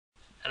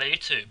Hello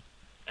YouTube,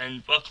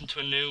 and welcome to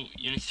a new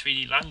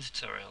Unity 3D land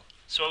tutorial.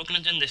 So what we're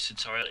going to do in this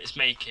tutorial is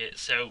make it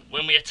so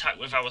when we attack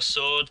with our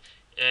sword,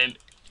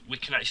 we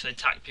can actually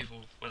attack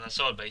people with our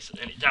sword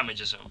basically, and it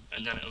damages them,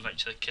 and then it'll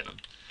eventually kill them.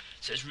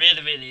 So it's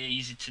really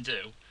easy to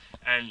do,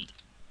 and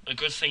a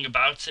good thing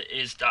about it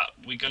is that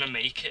we're going to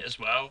make it as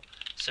well,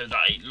 so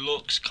that it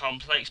looks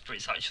complex, but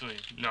it's actually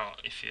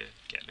not, if you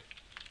get me.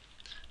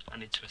 I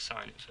need to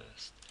assign it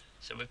first.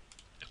 So we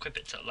equip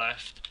it to the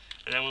left,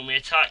 and then when we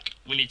attack,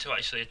 we need to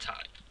actually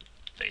attack,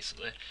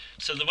 basically.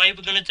 So the way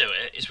we're going to do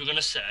it is we're going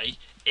to say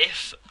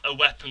if a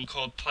weapon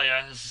called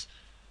player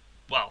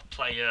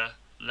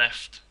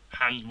left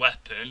hand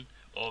weapon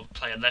or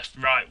player left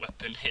right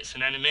weapon hits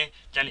an enemy,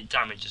 then it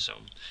damages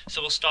them.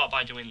 So we'll start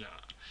by doing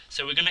that.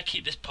 So we're going to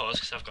keep this pause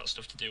because I've got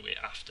stuff to do with it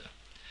after.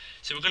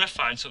 So we're going to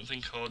find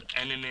something called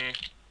enemy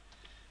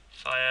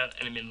fire,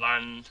 enemy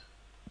land.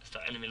 Is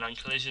that enemy land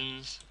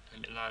collisions?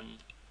 Enemy land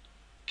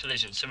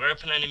collisions. So we're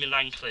opening enemy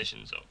land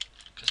collisions up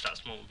because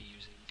that's what we'll be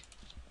using.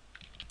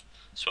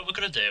 So what we're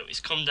going to do is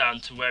come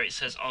down to where it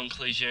says on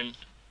collision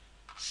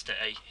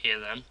stay here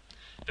then,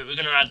 but we're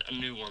going to add a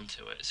new one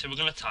to it. So we're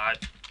going to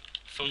type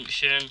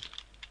function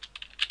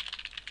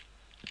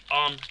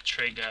on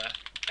trigger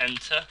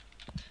enter.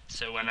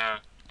 So when our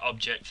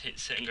object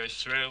hits it and goes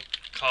through,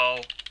 call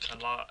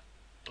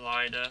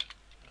collider,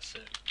 that's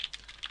it.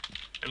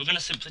 And we're going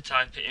to simply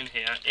type it in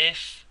here,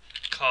 if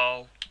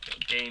call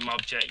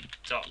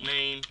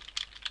gameObject.name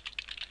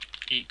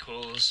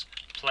equals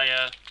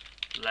player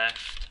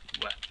left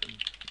weapon.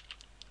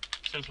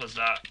 Simple as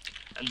that.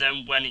 And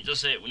then when it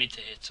does it, we need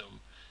to hit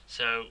them.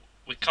 So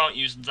we can't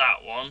use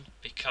that one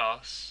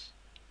because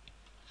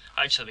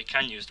actually we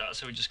can use that,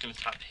 so we're just going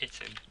to type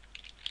hitting.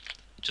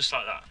 Just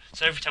like that.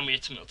 So every time we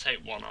hit them, it'll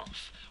take one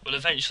off. We'll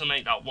eventually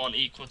make that one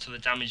equal to the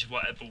damage of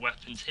whatever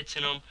weapon's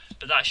hitting them,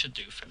 but that should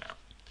do for now.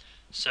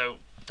 So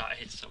that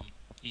hits them.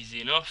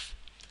 Easy enough.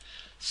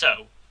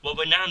 So what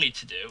we now need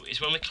to do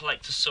is when we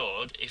collect a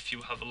sword, if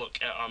you have a look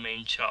at our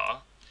main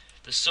char,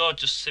 the sword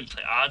just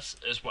simply adds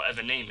as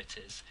whatever name it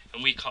is,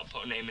 and we can't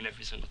put a name in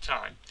every single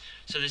time.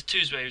 So there's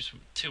two ways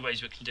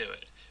we can do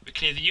it. We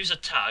can either use a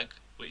tag,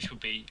 which would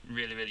be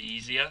really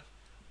easier,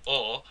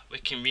 or we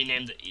can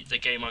rename the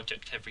game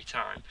object every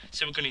time.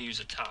 So we're going to use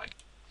a tag.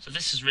 So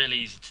this is really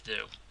easy to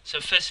do. So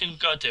first thing we've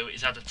got to do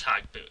is add a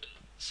tag.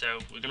 So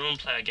we're going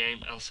to unplay our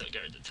game, else it'll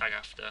get rid of the tag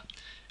after.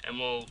 And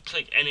we'll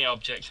click any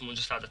object and we'll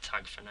just add a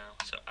tag for now.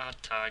 So add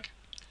tag,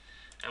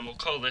 and we'll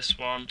call this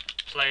one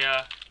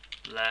player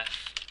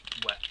left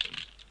weapon.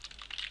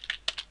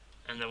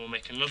 And then we'll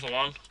make another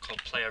one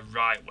called player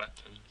right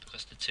weapon,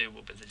 because the two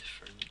will be the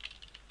different.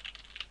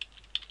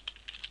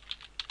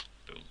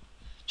 Boom.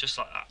 Just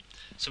like that.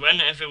 So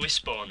whenever we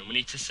spawn, we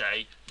need to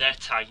say their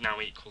tag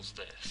now equals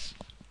this.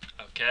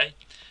 Okay?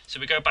 So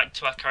we go back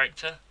to our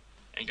character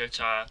and go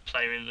to our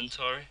player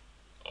inventory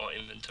or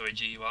inventory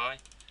GUI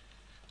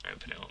and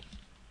open it up.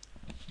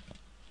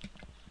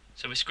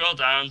 So we scroll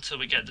down till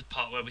we get the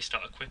part where we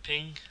start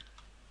equipping.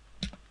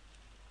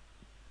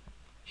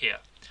 Here.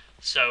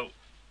 So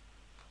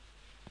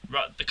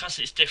right, because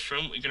it's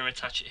different, we're going to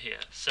attach it here.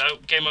 So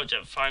game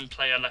object find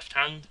player left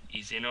hand,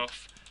 easy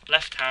enough.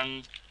 Left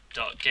hand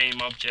dot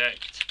game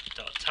object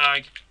dot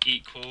tag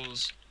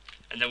equals,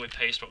 and then we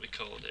paste what we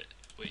called it,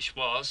 which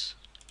was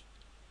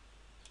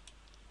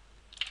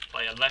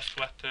player left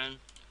weapon,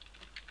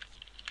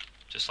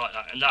 just like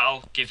that, and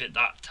that'll give it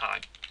that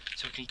tag.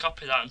 So we can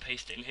copy that and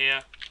paste it in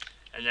here,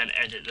 and then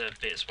edit the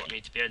bits what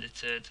need to be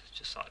edited,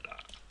 just like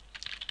that.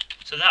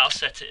 So that'll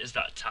set it as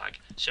that tag,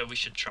 so we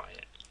should try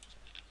it.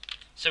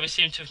 So we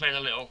seem to have made a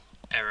little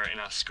error in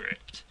our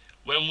script.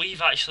 When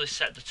we've actually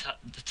set the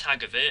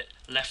tag of it,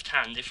 left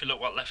hand, if we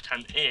look what left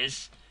hand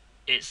is,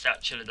 it's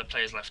actually the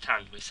player's left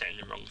hand. We're setting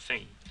the wrong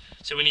thing.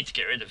 So we need to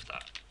get rid of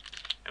that.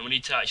 And we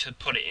need to actually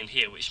put it in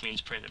here, which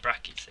means putting the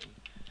brackets in.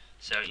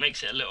 So it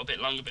makes it a little bit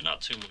longer, but not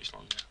too much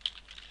longer.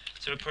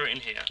 So we put it in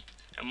here.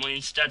 And we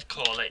instead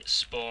call it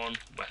spawn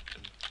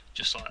weapon.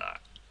 Just like that.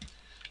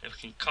 And we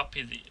can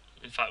copy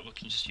in fact we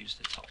can just use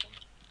the top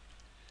one.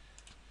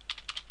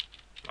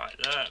 Right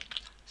there.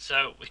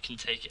 So we can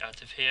take it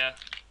out of here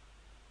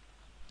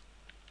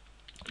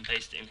and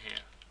paste it in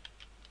here,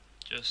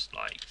 just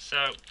like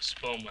so.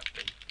 Spawn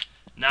weapon.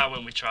 Now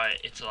when we try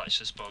it, it'll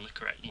actually spawn the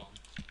correct one.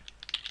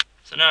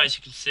 So now as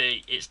you can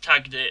see, it's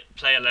tagged it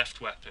player left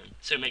weapon,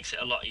 so it makes it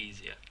a lot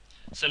easier.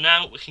 So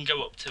now we can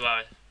go up to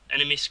our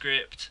enemy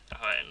script,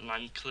 our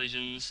land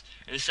collisions,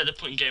 and instead of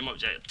putting game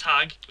object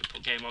tag, we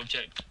put game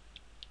object,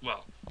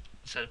 well,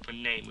 instead of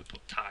putting name, we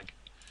put tag.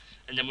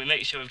 And then we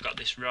make sure we've got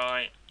this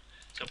right.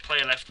 So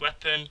player left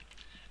weapon,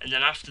 and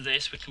then after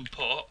this we can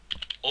put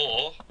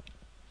or,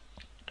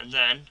 and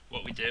then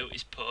what we do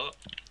is put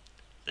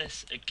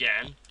this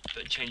again,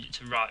 but change it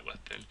to right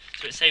weapon.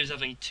 So it saves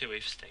having two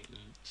if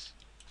statements.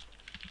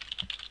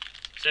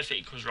 So if it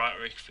equals right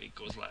or if it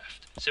equals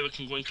left. So we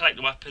can go and collect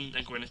the weapon,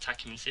 then go and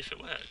attack him and see if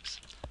it works.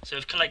 So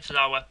we've collected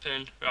our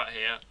weapon right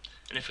here,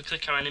 and if we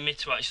click our enemy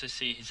to actually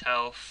see his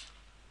health,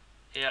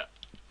 here,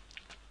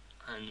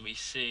 and we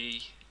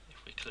see,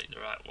 if we click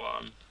the right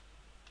one,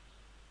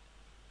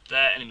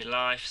 there, and enemy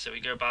life. So we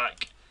go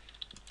back,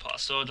 put our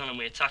sword on and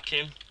we attack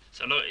him.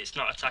 So look, it's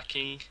not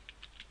attacking.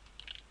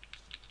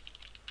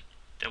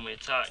 Then we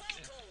attack.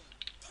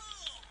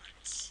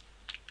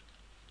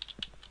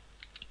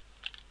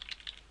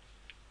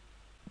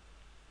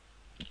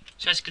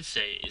 So as you can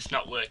see, it's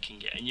not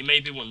working yet, and you may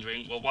be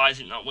wondering, well, why is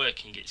it not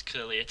working? It's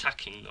clearly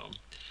attacking them.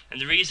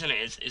 And the reason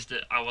is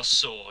that our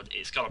sword,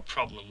 it's got a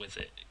problem with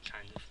it,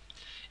 kind of.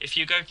 If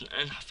you go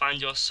and find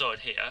your sword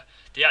here,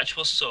 the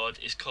actual sword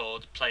is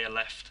called player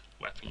left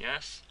weapon,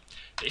 yes?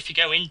 But if you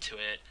go into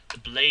it, the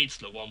blade's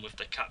the one with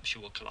the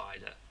capsule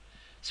collider.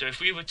 So if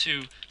we were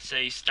to,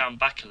 say, stand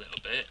back a little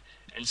bit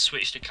and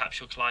switch the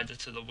capsule collider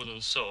to the wooden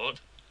sword,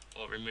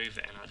 or remove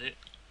it and add it,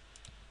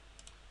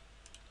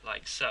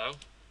 like so.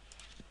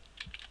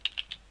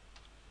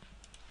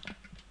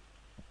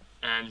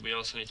 And we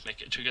also need to make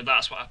it a trigger.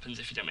 That's what happens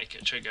if you don't make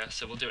it a trigger,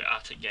 so we'll do it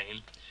at a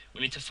game. We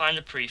need to find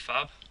a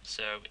prefab,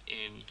 so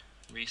in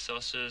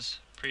resources,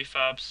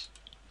 prefabs,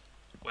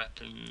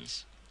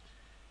 weapons,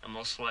 and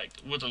we'll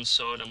select wooden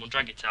sword and we'll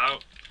drag it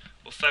out.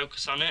 We'll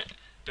focus on it,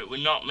 but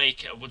we'll not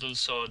make it a wooden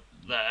sword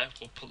there.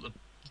 We'll put the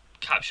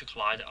capture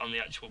collider on the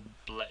actual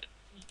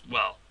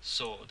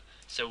sword.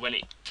 So when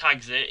it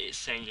tags it, it's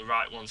saying the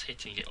right one's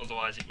hitting it,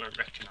 otherwise it won't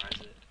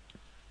recognise it.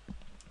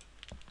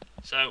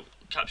 So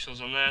capsule's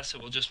on there, so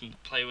we'll just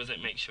play with it,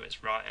 make sure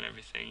it's right and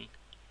everything.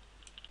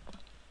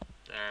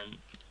 Then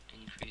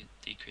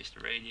decrease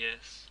the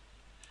radius.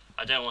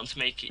 I don't want to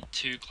make it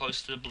too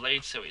close to the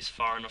blade, so it's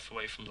far enough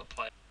away from the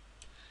player.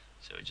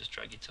 So we just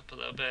drag it up a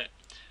little bit.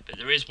 But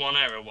there is one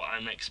error what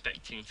I'm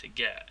expecting to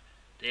get.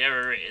 The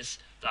error is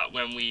that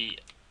when we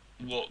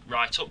walk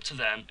right up to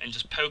them and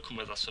just poke them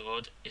with our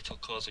sword, it'll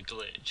cause a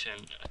glitch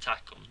and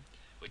attack them,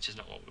 which is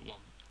not what we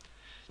want.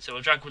 So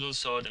we'll drag wooden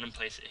sword and then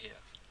place it here.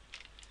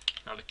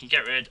 Now we can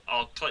get rid,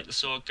 I'll click the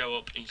sword, go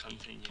up and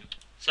continue.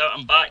 So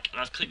I'm back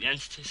and I've clicked the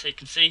entity, so you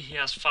can see he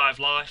has 5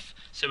 life.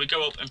 So we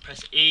go up and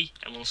press E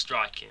and we'll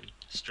strike him.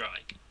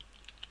 Strike.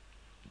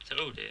 So,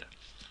 oh dear.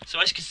 So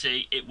as you can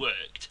see, it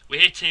worked. We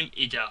hit him,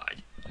 he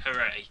died.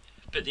 Hooray.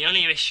 But the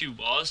only issue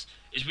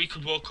is we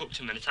could walk up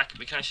to him and attack him.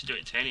 We can actually do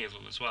it to any of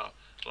them as well.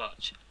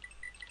 Watch.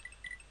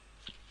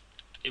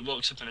 It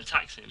walks up and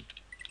attacks him.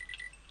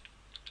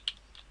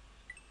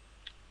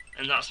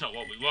 And that's not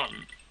what we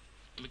want.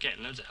 We're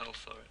getting loads of health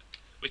for it.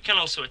 We can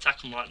also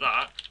attack them like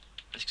that.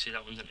 As you can see,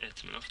 that one didn't hit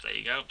him enough, there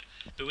you go.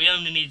 But we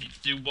only need it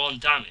to do 1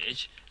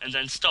 damage and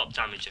then stop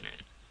damaging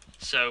it.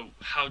 So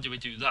how do we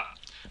do that?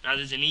 Now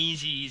there's an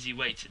easy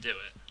way to do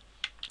it.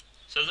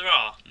 So there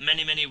are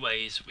many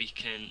ways we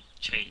can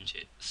change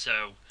it.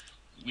 So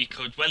we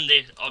could, when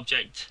the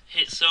object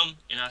hits them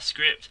in our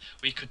script,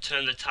 we could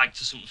turn the tag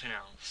to something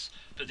else.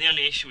 But the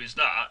only issue is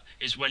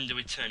when do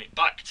we turn it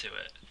back to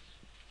it?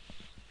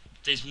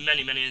 There's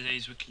many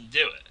ways we can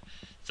do it.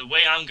 The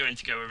way I'm going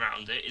to go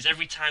around it is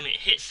every time it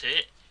hits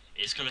it,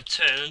 it's going to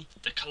turn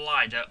the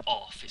collider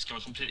off. It's going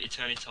to completely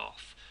turn it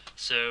off.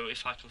 So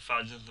if I can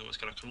find something that's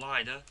got a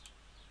collider,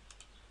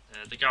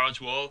 the garage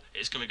wall,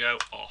 it's going to go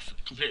off,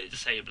 completely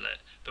disable it.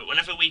 But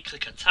whenever we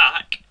click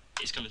attack,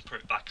 it's going to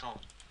put it back on.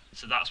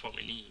 So that's what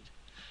we need.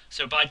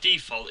 So by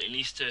default, it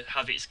needs to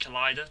have its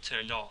collider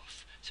turned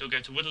off. So we'll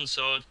go to wooden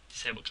sword,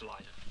 disable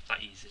collider.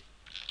 That easy.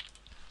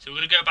 So we're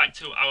going to go back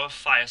to our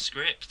fire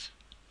script.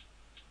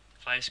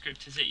 Fire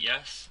script, is it?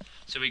 Yes.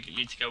 So we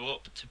need to go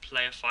up to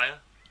player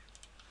fire.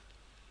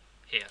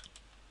 Here.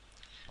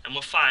 And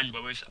we'll find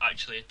where we've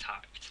actually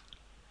attacked.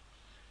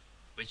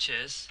 Which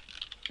is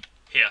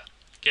here.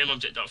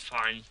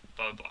 GameObject.find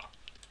blah blah.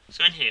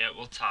 So in here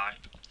we'll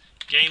type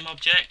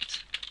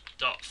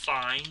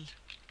GameObject.find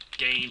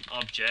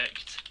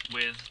GameObject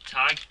with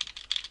tag.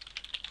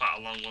 Quite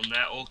a long one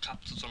there, all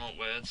capitals on all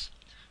words,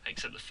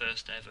 except the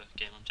first ever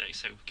GameObject.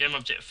 So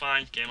GameObject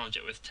find,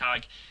 GameObject with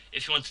tag.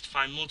 If you wanted to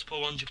find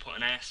multiple ones, you put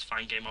an S,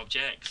 find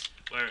GameObjects.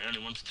 Where it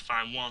only wanted to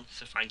find one,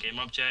 so find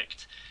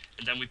GameObject.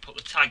 And then we put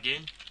the tag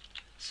in,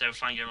 so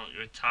find GameObject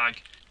with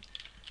tag.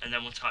 And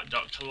then we'll type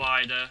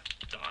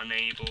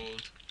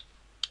 .collider.enabled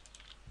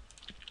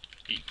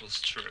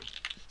equals true.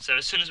 So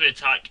as soon as we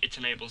attack, it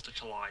enables the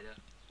collider.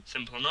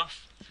 Simple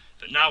enough.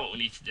 But now what we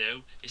need to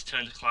do is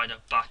turn the collider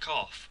back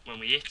off when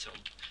we hit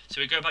them.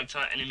 So we go back to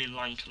our enemy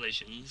line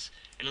collisions,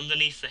 and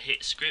underneath the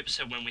hit script,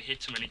 so when we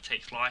hit them and it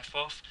takes life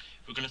off,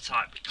 we're going to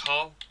type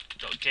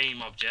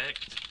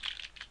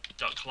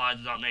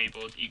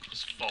call.gameObject.collider.enabled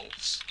equals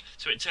false.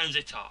 So it turns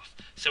it off.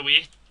 So we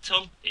hit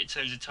them, it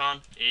turns it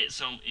on, it hits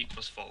them,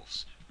 equals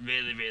false.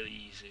 Really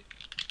easy.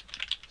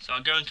 So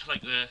I'll go and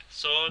collect the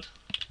sword.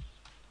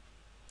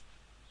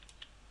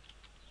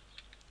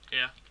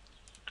 Here.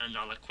 And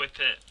I'll equip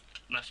it.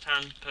 Left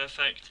hand,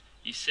 perfect.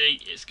 You see,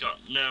 it's got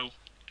no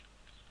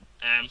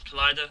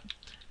collider.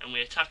 And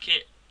we attack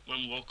it.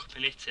 When we walk up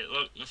and hit it,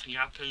 look, nothing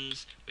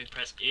happens. We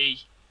press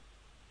E.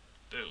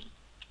 Boom.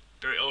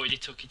 But it already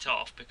took it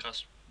off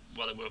because,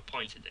 well, we were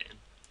pointed at him.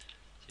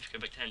 So if you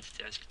go back to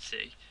entity, as you can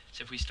see.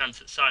 So if we stand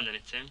to the side and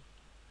hit him,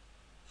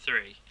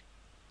 3,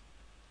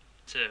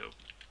 2,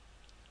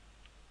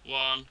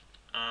 1,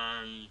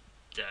 and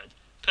dead.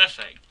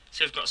 Perfect.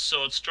 So we've got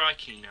sword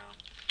striking now.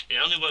 It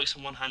only works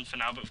on one hand for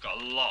now, but we've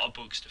got a lot of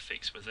bugs to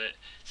fix with it.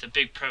 It's a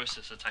big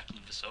process attacking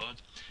with the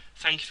sword.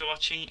 Thank you for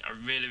watching. I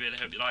really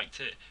hope you liked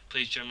it.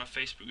 Please join my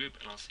Facebook group,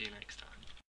 and I'll see you next time.